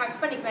சொல்லி அதை நான் ஹக்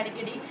பண்ணிப்பேன்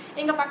அடிக்கடி.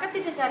 எங்கள் பக்கத்து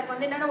வீட்டு சாருக்கு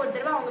வந்து என்னென்னா ஒரு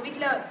தடவை அவங்க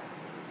வீட்டில்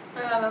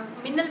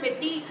மின்னல்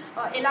வெட்டி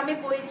எல்லாமே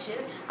போயிடுச்சு.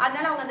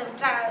 அதனால அவங்க அந்த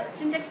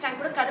சின்டெக்ஸ்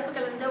டேங்க் கூட கருப்பு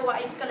கலர்ந்து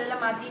ஒயிட்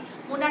கலரில் மாற்றி,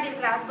 முன்னாடி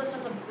இருக்கிற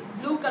ஆஸ்பெஸ்டஸ்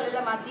ப்ளூ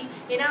கலரில் மாற்றி,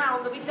 ஏன்னா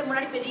அவங்க வீட்டில்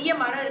முன்னாடி பெரிய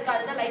மரம் இருக்குது,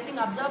 அதுதான்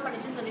லைட்டிங் அப்சர்வ்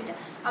பண்ணிச்சுன்னு சொல்லிட்டு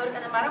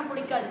அவருக்கு அந்த மரம்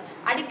பிடிக்காது.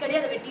 அடிக்கடி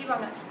அதை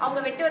வெட்டிடுவாங்க.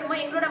 அவங்க வெட்ட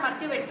வரும்போது எங்களோட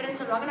மரத்தையும்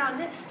வெட்டுறேன்னு சொல்லுவாங்க. நான்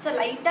வந்து சார்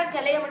லைட்டாக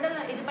கிளைய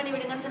மட்டும் இது பண்ணி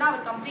விடுங்கன்னு சொன்னால்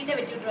அவர் கம்ப்ளீட்டாக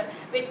வெட்டி விட்டுருவார்.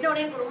 வெட்டின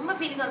உடனே எனக்கு ரொம்ப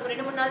ஃபீலிங்காக இருக்கும்.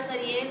 2-3 நாள்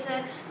சரி ஏன்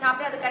சார், நான்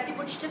அப்புறம் அதை கட்டி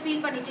பிடிச்சிட்டு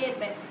ஃபீல் பண்ணிகிட்டே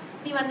இருப்பேன்,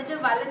 நீ வந்துட்டு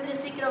வளர்ந்துரு,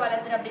 சீக்கிரம்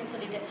வளர்ந்துரு அப்படின்னு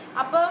சொல்லிட்டு.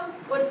 அப்போ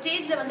ஒரு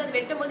ஸ்டேஜில் வந்து அது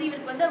வெட்டும் போது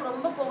இவருக்கு வந்து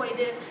ரொம்ப கோவம்,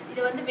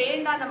 இது வந்து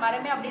வேண்டாம் அந்த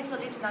மரமே அப்படின்னு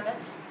சொல்லிட்டு இருந்தாங்க.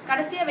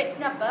 கடைசியாக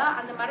வெட்டினப்ப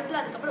அந்த மரத்தில்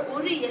அதுக்கப்புறம்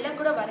ஒரு இலை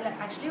கூட வரல.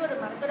 ஆக்சுவலி ஒரு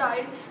மரத்தோட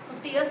ஆயுள்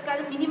 50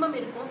 இயர்ஸ்க்காவது மினிமம்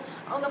இருக்கும்.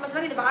 அவங்க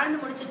பசங்க இது வாழ்ந்து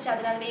முடிச்சிருச்சு.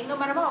 அதனால எங்கள்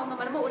மரமும் அவங்க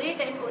மரமும் ஒரே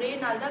டைம் ஒரே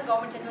நாள் தான்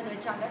கவர்மெண்ட்லேருந்து வந்து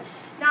வச்சாங்க.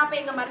 நான் அப்போ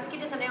எங்கள்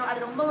மரத்துக்கிட்ட சொன்னேன்,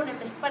 அது ரொம்ப ஒன்று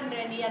மிஸ்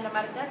பண்ணுறேன் நீ அந்த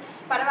மரத்தை,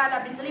 பரவாயில்ல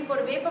அப்படின்னு சொல்லி இப்போ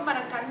ஒரு வேப்ப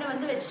மரம் கண்ணை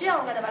வந்து வச்சு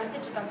அவங்க அதை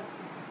வளர்த்துட்டு இருக்காங்க.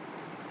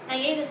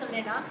 நான் ஏன் இதை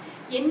சொல்றேன்னா,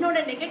 என்னோட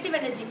நெகட்டிவ்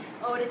எனர்ஜி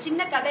ஒரு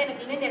சின்ன கதை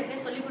எனக்கு ஏற்கனவே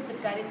சொல்லி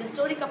கொடுத்துருக்காரு. இந்த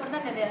ஸ்டோரிக்கு அப்புறம்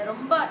தான் அதை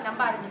ரொம்ப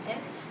நம்ப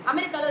ஆரம்பிச்சேன்.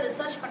 அமெரிக்காவில்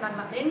ரிசர்ச்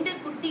பண்ணாங்களா, 2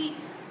 குட்டி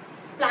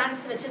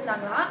பிளான்ஸ்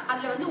வச்சிருந்தாங்களா.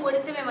 அதுல வந்து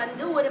ஒருத்தவன்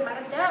வந்து ஒரு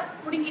மரத்தை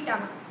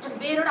புடுங்கிட்டானா,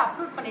 வேரோட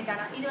அப்ரூட்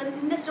பண்ணிட்டானா. இது வந்து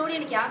இந்த ஸ்டோரி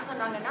எனக்கு யார்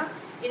சொன்னாங்கன்னா,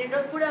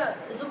 என்னோட கூட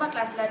ஜூம்பா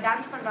கிளாஸ்ல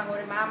டான்ஸ் பண்றாங்க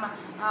ஒரு மேம்,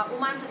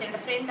 உமான் சார்,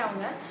 என்னோட ஃப்ரெண்ட்.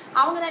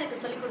 அவங்க தான்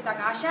எனக்கு சொல்லி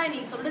கொடுத்தாங்க. ஆஷா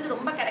நீ சொல்றது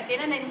ரொம்ப கரெக்ட்.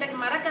 ஏன்னா நான் இந்த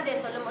மரக்கதையை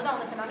சொல்லும் போது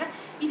அவங்க சொன்னாங்க,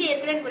 இது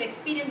ஏற்கனவே எனக்கு ஒரு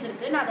எக்ஸ்பீரியன்ஸ்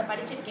இருக்கு, நான் அதை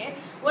படிச்சிருக்கேன்.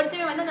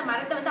 ஒருத்தவன் வந்து அந்த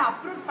மரத்தை வந்து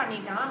அப்ரூட்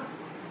பண்ணிட்டான்,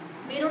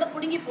 வேரோட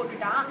புடுங்கி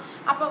போட்டுட்டான்.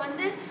 அப்போ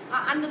வந்து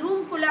அந்த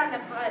ரூம்குள்ளே அந்த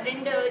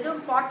 2 இதுவும்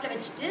பாட்டில்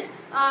வச்சுட்டு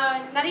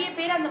நிறைய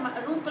பேர் அந்த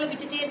ரூம்குள்ளே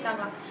விட்டுட்டே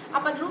இருந்தாங்களாம்.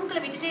 அப்போ அந்த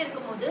ரூம்குள்ளே விட்டுட்டே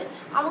இருக்கும்போது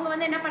அவங்க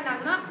வந்து என்ன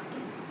பண்ணாங்கன்னா,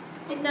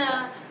 இந்த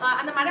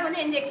அந்த மரம்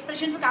வந்து எந்த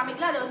எக்ஸ்பிரஷன்ஸும்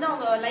காமிக்கல. அதை வந்து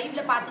அவங்க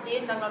லைவ்ல பார்த்துட்டே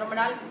இருந்தாங்க ரொம்ப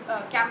நாள்,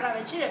 கேமரா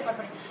வச்சு ரெக்கார்ட்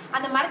பண்ணி.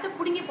 அந்த மரத்தை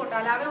புடுங்கி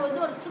போட்டால அவன்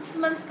வந்து ஒரு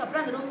 6 மந்த்ஸ்க்கு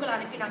அப்புறம் அந்த ரூம்குள்ளே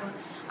அனுப்பினாங்க.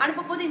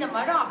 அனுப்பும் போது இந்த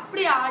மரம்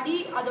அப்படி ஆடி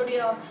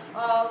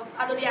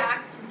அதோடைய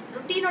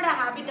ருட்டீனோட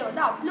ஹேபிட்டை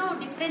வந்து அவ்வளோ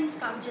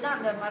டிஃப்ரென்ஸ் காமிச்சுதான்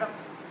அந்த மரம்.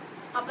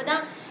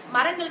 அப்போதான்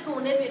மரங்களுக்கு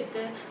உணர்வு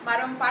இருக்கு,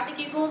 மரம் பாட்டு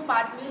கேட்கும்,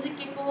 மியூசிக்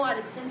கேட்கும்,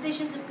 அதுக்கு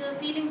சென்சேஷன்ஸ் இருக்கு,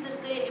 ஃபீலிங்ஸ்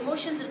இருக்கு,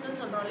 எமோஷன்ஸ்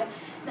இருக்குன்னு சொல்றோம்ல.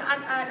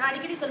 நான்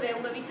அடிக்கடி சொல்வேன்,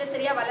 உங்க வீட்டில்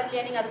சரியா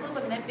வளரலையா, நீங்க அது கூட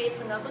கொஞ்ச நேரம்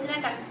பேசுங்க, கொஞ்ச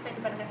நேரம் டைம்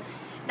ஸ்பெண்ட் பண்ணுங்க.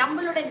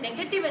 நம்மளோட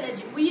நெகட்டிவ்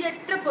எனர்ஜி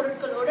உயிரற்ற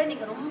பொருட்களோட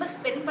நீங்க ரொம்ப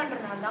ஸ்பெண்ட்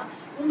பண்றதுனால தான்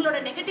உங்களோட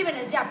நெகட்டிவ்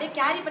எனர்ஜி அப்படியே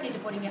கேரி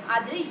பண்ணிட்டு போறீங்க.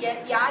 அது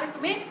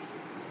யாருக்குமே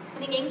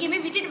நீங்க எங்கேயுமே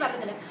விட்டுட்டு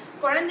வர்றதில்ல.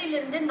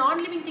 குழந்தையிலிருந்து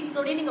நான் லிவிங்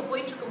திங்ஸோடய நீங்க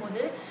போயிட்டு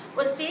இருக்கும்போது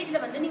ஒரு ஸ்டேஜ்ல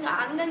வந்து நீங்க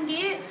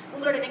அங்கங்கே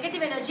உங்களோட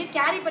நெகட்டிவ் எனர்ஜியை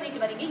கேரி பண்ணிட்டு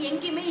வரீங்க.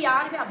 எங்கேயுமே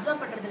யாருமே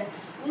அப்சர்வ் பண்றது இல்லை.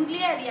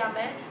 உங்களே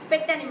அறியாம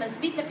பெட் அனிமல்ஸ்,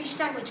 வீட்டில் ஃபிஷ்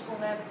டேங்க்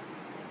வச்சுக்கோங்க.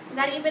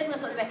 நிறைய பேருக்கு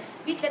நான் சொல்லுவேன்,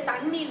 வீட்டில்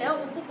தண்ணியில்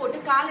உப்பு போட்டு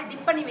காலை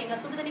டிப் பண்ணி வைங்க,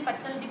 சுடுதண்ணி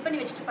பச்சை தண்ணி டிப் பண்ணி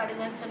வச்சுட்டு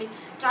படுங்கன்னு சொல்லி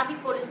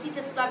டிராஃபிக் போலீஸ்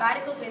டீச்சர்ஸ்க்குலாம்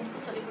வேரிகோஸ்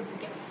வெயின்ஸ்க்கு சொல்லி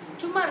கொடுத்துருக்கேன்.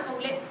 சும்மா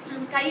இருக்கவங்களே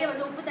கையை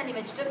வந்து உப்பு தண்ணி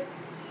வச்சுட்டு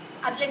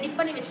அதில் டிப்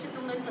பண்ணி வச்சுட்டு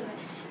தூங்குன்னு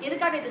சொல்லுவேன்.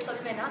 எதுக்காக இதை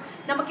சொல்வேன்னா,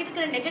 நமக்கு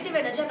இருக்கிற நெகட்டிவ்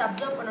எனர்ஜி அதை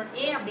அப்சர்வ் பண்ணணும்.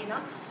 ஏன் அப்படின்னா,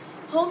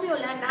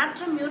 ஹோமியோவில்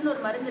நாட்ரோமியூர்னு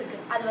ஒரு மருந்து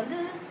இருக்குது. அது வந்து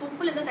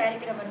உப்புலேருந்து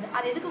தயாரிக்கிற மருந்து.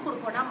 அது எதுக்கு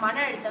கொடுப்போம்னா,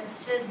 மன அழுத்தம்,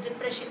 ஸ்ட்ரெஸ்,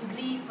 டிப்ரெஷன்,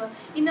 கிரீஃப்,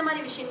 இந்த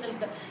மாதிரி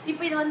விஷயங்களுக்கு.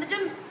 இப்போ இது வந்துட்டு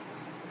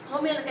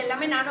ஹோமியோலுக்கு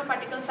எல்லாமே நானோ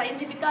பார்ட்டிகல்,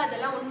 சயின்டிஃபிக்காக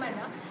அதெல்லாம்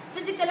உண்மைன்னா,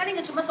 ஃபிசிக்கலாக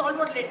நீங்கள் சும்மா சால்ட்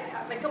வாட்டர்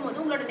வைக்கும் போது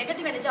உங்களோட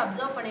நெகட்டிவ் எனர்ஜி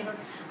அப்சர்வ்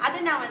பண்ணிடணும். அது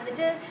நான்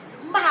வந்துட்டு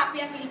ரொம்ப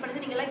ஹாப்பியாக ஃபீல்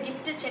பண்ணுது. நீங்கள்லாம்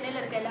கிஃப்ட் சென்னையில்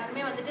இருக்க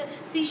எல்லாருமே வந்துட்டு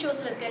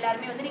சீஷோஸில் இருக்க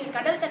எல்லாருமே வந்து நீங்கள்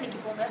கடல் தண்ணிக்கு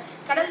போங்க.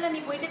 கடல் தண்ணி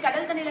போயிட்டு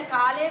கடல் தண்ணியில்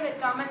காலே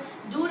வைக்காம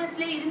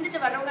தூரத்திலே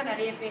இருந்துட்டு வரவங்க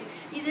நிறைய பேர்.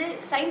 இது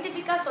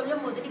சயின்டிஃபிக்காக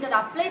சொல்லும் போது நீங்கள் அதை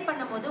அப்ளை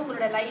பண்ணும் போது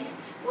உங்களோட லைஃப்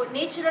ஒரு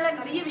நேச்சுரலாக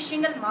நிறைய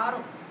விஷயங்கள்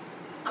மாறும்.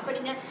 அப்போ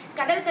நீங்கள்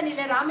கடல்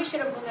தண்ணியில்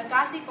ராமேஸ்வரம் போங்க,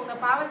 காசி போங்க,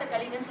 பாவத்தை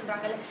கழிங்கன்னு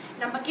சொல்கிறாங்கல்ல.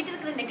 நம்ம கிட்ட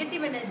இருக்கிற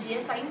நெகட்டிவ் எனர்ஜியை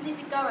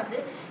சயின்டிஃபிக்காக வந்து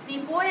நீ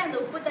போய் அந்த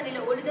உப்பு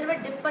தண்ணியில் ஒரு தடவை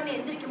டிப் பண்ணி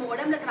எந்திரிக்கும்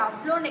உடம்புல இருக்கிற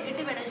அவ்வளோ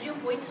நெகட்டிவ்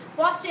எனர்ஜியும் போய்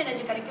பாசிட்டிவ்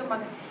எனர்ஜி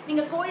கிடைக்கும்பாங்க.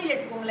 நீங்கள் கோயில்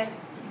எடுத்துக்கோங்களேன்,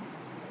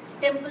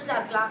 டெம்பிள்ஸாக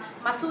இருக்கலாம்,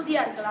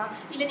 மசூதியாக இருக்கலாம்,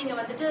 இல்லை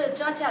நீங்கள் வந்துட்டு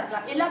சர்ச்சாக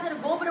இருக்கலாம். எல்லாத்தோட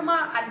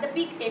கோபுரமாக அட் த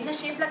பீக் என்ன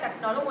ஷேப்பில்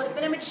கட்டினாலும் ஒரு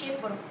பிரமிட்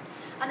ஷேப் வரும்.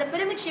 அந்த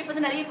பிரமிட் ஷேப்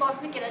வந்து நிறைய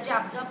காஸ்மிக் எனர்ஜி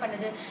அப்சர்வ்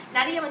பண்ணுது,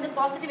 நிறைய வந்து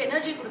பாசிட்டிவ்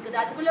எனர்ஜி கொடுக்குது.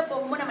 அதுக்குள்ளே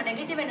போகும்போது நம்ம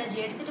நெகட்டிவ் எனர்ஜி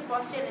எடுத்துகிட்டு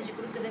பாசிட்டிவ் எனர்ஜி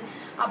கொடுக்குது.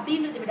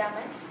 அப்படின்றது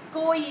விடாமல்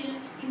கோயில்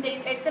இந்த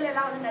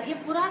இடத்துலலாம் வந்து நிறைய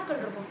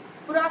புறாக்கள் இருக்கும்.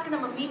 புறாக்கு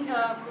நம்ம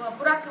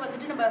புறாக்கு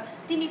வந்துட்டு நம்ம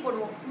தீனி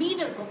போடுவோம்.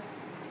 மீன் இருக்கும்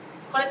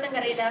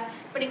குளத்தங்கரையில்.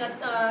 இப்போ நீங்கள்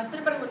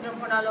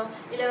திருப்பரங்குன்றம் போனாலும்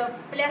இல்லை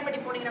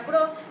பிள்ளையார்பட்டி போனீங்கன்னா கூட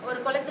ஒரு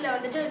குளத்துல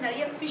வந்துட்டு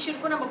நிறைய ஃபிஷ்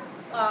இருக்கும்.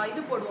 நம்ம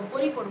இது போடுவோம்,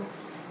 பொறி போடுவோம்.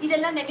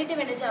 இதெல்லாம்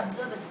நெகட்டிவ் எனர்ஜி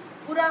அப்சர்வர்ஸ்.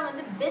 புறா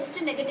வந்து பெஸ்ட்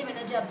நெகட்டிவ்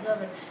எனர்ஜி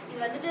அப்சர்வர். இது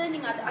வந்துட்டு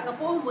நீங்கள் அங்கே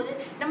போகும்போது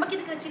நமக்கு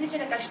இருக்கிற சின்ன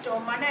சின்ன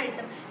கஷ்டம், மன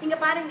அழுத்தம்,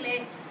 நீங்கள்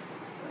பாருங்களேன்,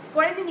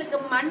 குழந்தைங்களுக்கு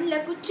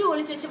மண்ணில் குச்சி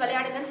ஒளிச்சு வச்சு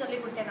விளையாடுங்கன்னு சொல்லி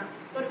கொடுத்தேன். நான்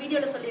ஒரு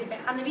வீடியோவில்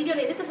சொல்லியிருப்பேன். அந்த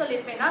வீடியோவில் எதுக்கு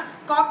சொல்லியிருப்பேன்னா,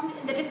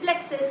 இந்த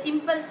ரிஃப்ளெக்ஸஸ்,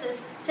 இம்பல்சஸ்,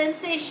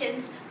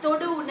 சென்சேஷன்ஸ்,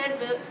 தொடு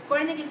உணர்வு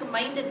குழந்தைங்களுக்கு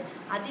மைண்டு.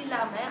 அது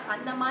இல்லாமல்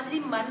அந்த மாதிரி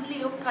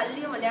மண்லையும்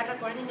கல்லையும் விளையாடுற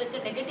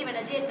குழந்தைங்களுக்கு நெகட்டிவ்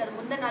எனர்ஜி இருக்காது.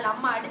 முந்தின நாள்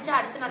அம்மா அடிச்சா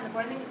அடுத்து அந்த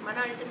குழந்தைங்களுக்கு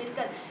மன அழுத்தம்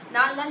இருக்காது.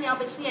 4 நாள்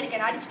ஞாபகம் வச்சு எனக்கு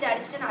என்ன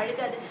அடிச்சுட்டு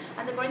அழுகாது.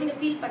 அந்த குழந்தைங்க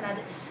ஃபீல்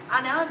பண்ணாது.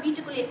 ஆனால்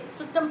வீட்டுக்குள்ளேயே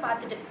சுத்தம்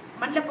பார்த்துட்டு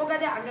மண்ணில்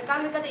போகாது, அங்கே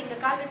கால் வைக்காது, இங்கே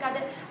கால் வைக்காது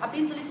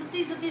அப்படின்னு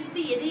சொல்லி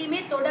சுற்றி எதையுமே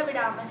தொட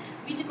விடாமல்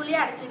வீட்டுக்குள்ளேயே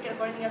அடைச்சி வைக்கிற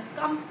குழந்தைங்க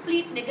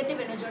கம்ப்ளீட்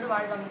நெகட்டிவ் எனர்ஜியோடு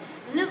வாழ்வாங்க.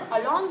 Live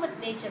along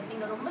with nature.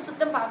 நீங்கள் ரொம்ப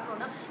சுத்தம்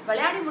பார்க்கணுன்னா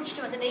விளையாடி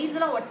முடிச்சுட்டு வந்து நெயில்ஸ்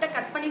எல்லாம் ஒட்டை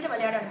கட் பண்ணிட்டு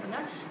விளையாட அனுப்புங்க.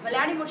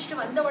 விளையாடி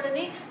முடிச்சுட்டு வந்த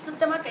உடனே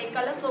சுத்தமாக கை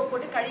கால சோப்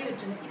போட்டு கழுவி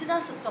விட்டுருங்க.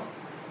 இதுதான் சுத்தம்.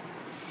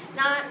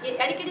 நான்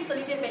அடிக்கடி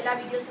சொல்லிட்டு இருப்பேன் எல்லா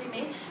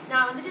வீடியோஸ்லையுமே.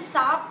 நான் வந்துட்டு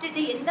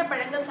சாப்பிட்டுட்டு எந்த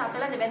பழங்கள்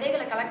சாப்பிட்டாலும் அந்த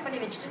விதைகளை கலெக்ட் பண்ணி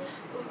வச்சுட்டு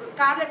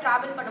காரில்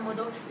ட்ராவல்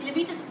பண்ணும்போதோ இல்லை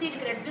வீட்டை சுற்றி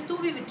இருக்கிற இடத்துல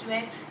தூவி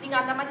விட்டுருவேன். நீங்கள்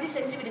அந்த மாதிரி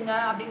செஞ்சு விடுங்க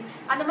அப்படின்னு.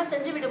 அந்த மாதிரி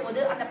செஞ்சு விடும்போது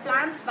அந்த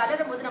பிளான்ஸ்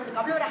வளரும் போது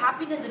நம்மளுக்கு அவ்வளோ ஒரு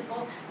ஹாப்பினஸ்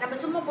இருக்கும். நம்ம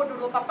சும்மா போட்டு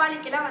விடுவோம்.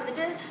 பப்பாளிக்கெல்லாம்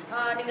வந்துட்டு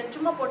நீங்கள்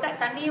சும்மா போட்டால்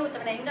தண்ணியே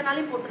ஊற்ற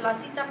எங்கனாலையும்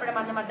போட்டுடலாம்,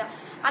 சீத்தாப்பழம் அந்த மாதிரி தான்.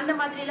 அந்த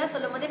மாதிரிலாம்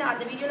சொல்லும் போதே நான்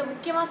அந்த வீடியோவில்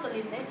முக்கியமாக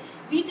சொல்லியிருந்தேன்,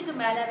 வீட்டுக்கு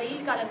மேலே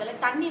வெயில்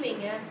காலங்களில் தண்ணி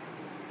வைங்க.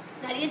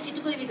 நிறைய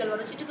சிட்டுக்குருவிகள்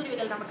வரும்.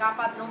 சிட்டுக்குருவிகள் நம்ம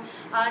காப்பாற்றணும்.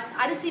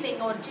 அரிசி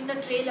வைங்க, ஒரு சின்ன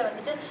ட்ரேல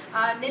வந்துட்டு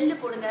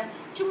நெல் போடுங்க.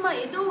 சும்மா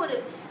ஏதோ ஒரு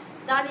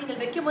தானியங்கள்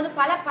வைக்கும் போது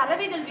பல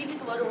பறவைகள்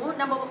வீட்டுக்கு வரும்.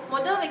 நம்ம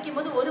வைக்கும்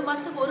போது 1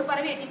 மாசத்துக்கு ஒரு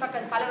பறவை எட்டி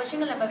பார்க்காது. பல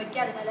வருஷங்கள் நம்ம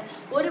வைக்காதனால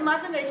 1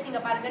 மாசம் கழிச்சு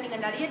நீங்க பாருங்க, நீங்க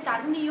நிறைய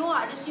தண்ணியும்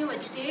அரிசியும்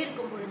வச்சுட்டே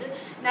இருக்கும் பொழுது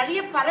நிறைய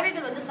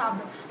பறவைகள் வந்து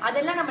சாப்பிடும்.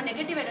 அதெல்லாம் நம்ம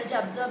நெகட்டிவ் எனர்ஜி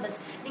அப்சர்வர்ஸ்.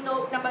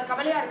 நம்ம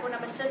கவலையா இருக்கும்,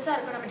 நம்ம ஸ்ட்ரெஸ்ஸா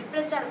இருக்கும், நம்ம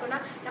டிப்ரெஸ்டா இருக்கும்னா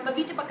நம்ம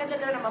வீட்டு பக்கத்துல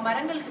இருக்கிற நம்ம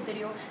மரங்களுக்கு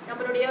தெரியும்,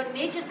 நம்மளுடைய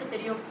நேச்சருக்கு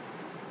தெரியும்.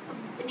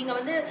 நீங்க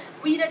வந்து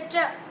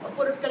உயிரற்ற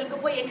பொருட்களுக்கு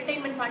போய்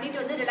என்டர்டெயின்மெண்ட்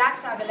பண்ணிட்டு வந்து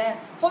ரிலாக்ஸ் ஆகல,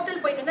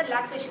 ஹோட்டல் போயிட்டு வந்து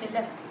ரிலாக்ஸேஷன்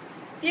இல்லை,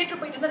 தியேட்டர்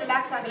போயிட்டு வந்து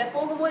ரிலாக்ஸ் ஆகல,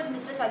 போகும்போது இருந்த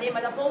ஸ்ட்ரெஸ் அதே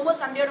மாதிரி தான், போகும்போது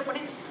சண்டையோட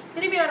போனேன்,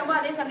 திரும்பி வரும்போது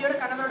அதே சண்டையோட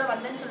கணவரோட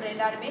வந்தேன்னு சொல்ற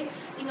எல்லாருமே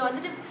நீங்க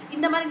வந்துட்டு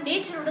இந்த மாதிரி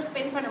நேச்சரோட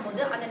ஸ்பெண்ட்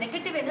பண்ணும்போது அந்த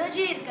நெகட்டிவ்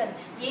எனர்ஜியே இருக்காது.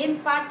 என்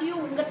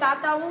பாட்டியும் உங்க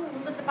தாத்தாவும்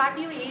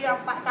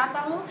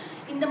தாத்தாவும்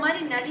இந்த மாதிரி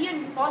நிறைய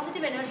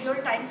பாசிட்டிவ்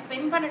எனர்ஜியோட டைம்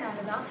ஸ்பெண்ட்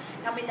பண்ணனாலதான்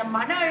நம்ம இந்த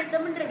மன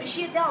அழுத்தம்ன்ற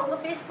விஷயத்த அவங்க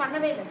ஃபேஸ்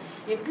பண்ணவே இல்லை.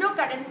 எவ்வளோ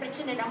கடன்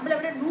பிரச்சனை, நம்மளை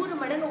விட 100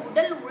 மடங்கு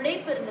உடல்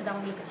உழைப்பு இருந்தது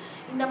அவங்களுக்கு.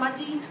 இந்த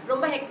மாதிரி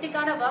ரொம்ப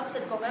ஹெக்டிக்கான ஒர்க்ஸ்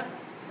இருக்கவங்க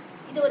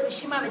இது ஒரு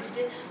விஷயமா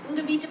வச்சுட்டு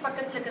உங்க வீட்டு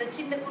பக்கத்துல இருக்கிற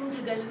சின்ன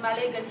குன்றுகள்,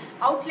 மலைகள்,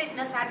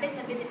 அவுட்லெட்னா சாட்டர்டே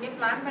சண்டேஸ் இனிமே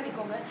பிளான்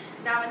பண்ணிக்கோங்க.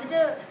 நான் வந்துட்டு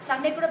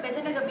சண்டே கூட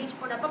பெசன்ட்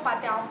பீச் போனப்ப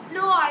பார்த்தேன்,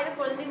 அவ்வளோ ஆயிரம்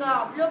குழந்தைங்க,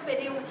 அவ்வளோ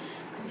பெரியவங்க,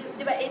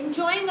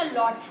 என்ஜாயிங் அ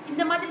லாட்.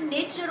 இந்த மாதிரி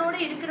நேச்சரோட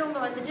இருக்கிறவங்க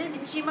வந்துட்டு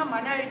நிச்சயமா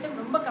மன அழுத்தம்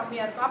ரொம்ப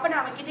கம்மியா இருக்கும். அப்ப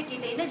நான் அவகிட்ட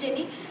கேட்டேன், என்ன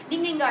ஜெனி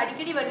நீங்க இங்க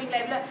அடிக்கடி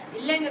வருவீங்களா?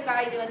 இல்லைங்கக்கா,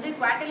 இது வந்து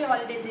குவார்டர்லி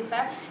ஹாலிடேஸ், இப்ப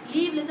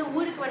லீவ்ல இருந்து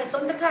ஊருக்கு வர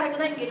சொந்தக்காரங்க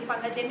தான் இங்க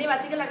இருப்பாங்க, சென்னை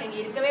வாசிகள் நாங்க இங்க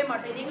இருக்கவே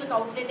மாட்டோம், இது எங்களுக்கு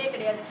அவுட்லெட்டே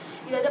கிடையாது,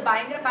 இது வந்து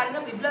பயங்கர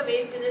பாருங்க இவ்வளோ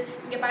வேர்க்குது,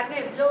 இங்க பாருங்க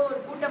எவ்வளோ ஒரு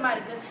கூட்டமா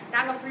இருக்கு,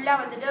 நாங்க ஃபுல்லா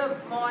வந்துட்டு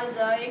மால்ஸ்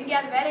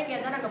எங்கேயாவது வேற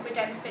எங்கேயாவது தான் நாங்க போய்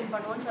டைம் ஸ்பெண்ட்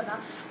பண்ணுவோம்னு சொன்னா,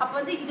 அப்ப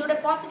வந்து இதோட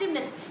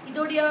பாசிட்டிவ்னஸ்,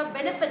 இதோடைய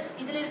பெனிஃபிட்ஸ்,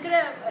 இதுல இருக்கிற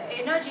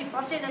எனர்ஜி,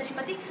 பாசிட்டிவ் எனர்ஜி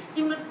பத்தி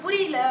இவங்களுக்கு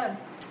புரியல,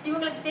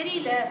 இவங்களுக்கு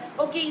தெரியல.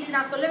 ஓகே, இது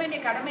நான் சொல்ல வேண்டிய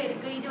கடமை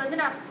இருக்கு, இது வந்து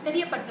நான்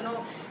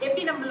தெரியப்படுத்தணும்,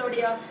 எப்படி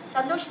நம்மளுடைய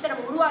சந்தோஷத்தை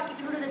நம்ம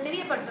உருவாக்கிக்கணும்னு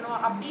தெரியப்படுத்தணும்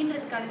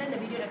அப்படின்றதுக்கான தான்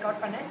இந்த வீடியோ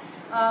ரெக்கார்ட் பண்ணேன்.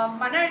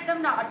 மன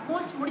அழுத்தம் நான்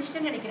அட்மோஸ்ட்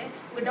முடிச்சுட்டேன்னு நினைக்கிறேன்.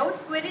 உங்க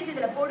டவுட்ஸ் குவரிஸ்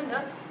இதுல போடுங்க.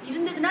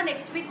 இருந்ததுன்னா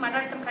நெக்ஸ்ட் வீக் மன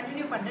அழுத்தம்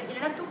கண்டினியூ பண்றேன்,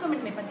 இல்லைன்னா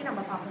தூக்கமின்மை பத்தி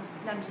நம்ம பார்ப்போம்.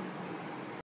 நன்றி.